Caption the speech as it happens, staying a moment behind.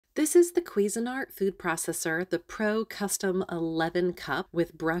This is the Cuisinart food processor, the Pro Custom 11 cup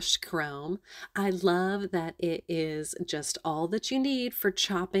with brushed chrome. I love that it is just all that you need for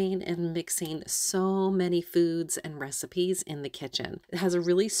chopping and mixing so many foods and recipes in the kitchen. It has a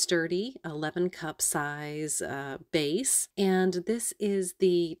really sturdy 11 cup size base, and this is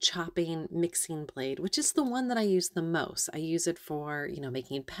the chopping mixing blade, which is the one that I use the most. I use it for,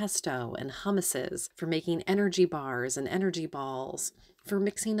 making pesto and hummuses, for making energy bars and energy balls, for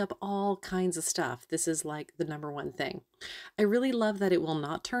mixing up all kinds of stuff. This is like the number one thing. I really love that it will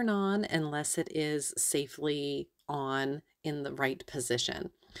not turn on unless it is safely on in the right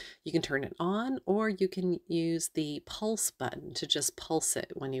position. You can turn it on, or you can use the pulse button to just pulse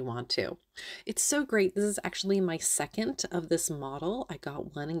it when you want to. It's so great. This is actually my second of this model. I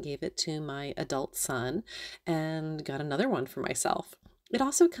got one and gave it to my adult son and got another one for myself. It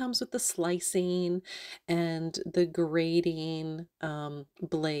also comes with the slicing and the grating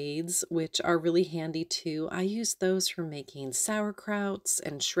blades, which are really handy too. I use those for making sauerkrauts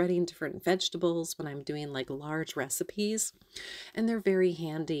and shredding different vegetables when I'm doing like large recipes. And they're very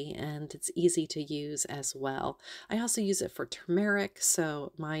handy and it's easy to use as well. I also use it for turmeric,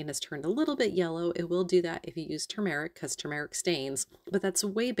 so mine has turned a little bit yellow. It will do that if you use turmeric because turmeric stains, but that's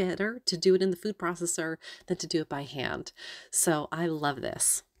way better to do it in the food processor than to do it by hand. So I love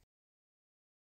this.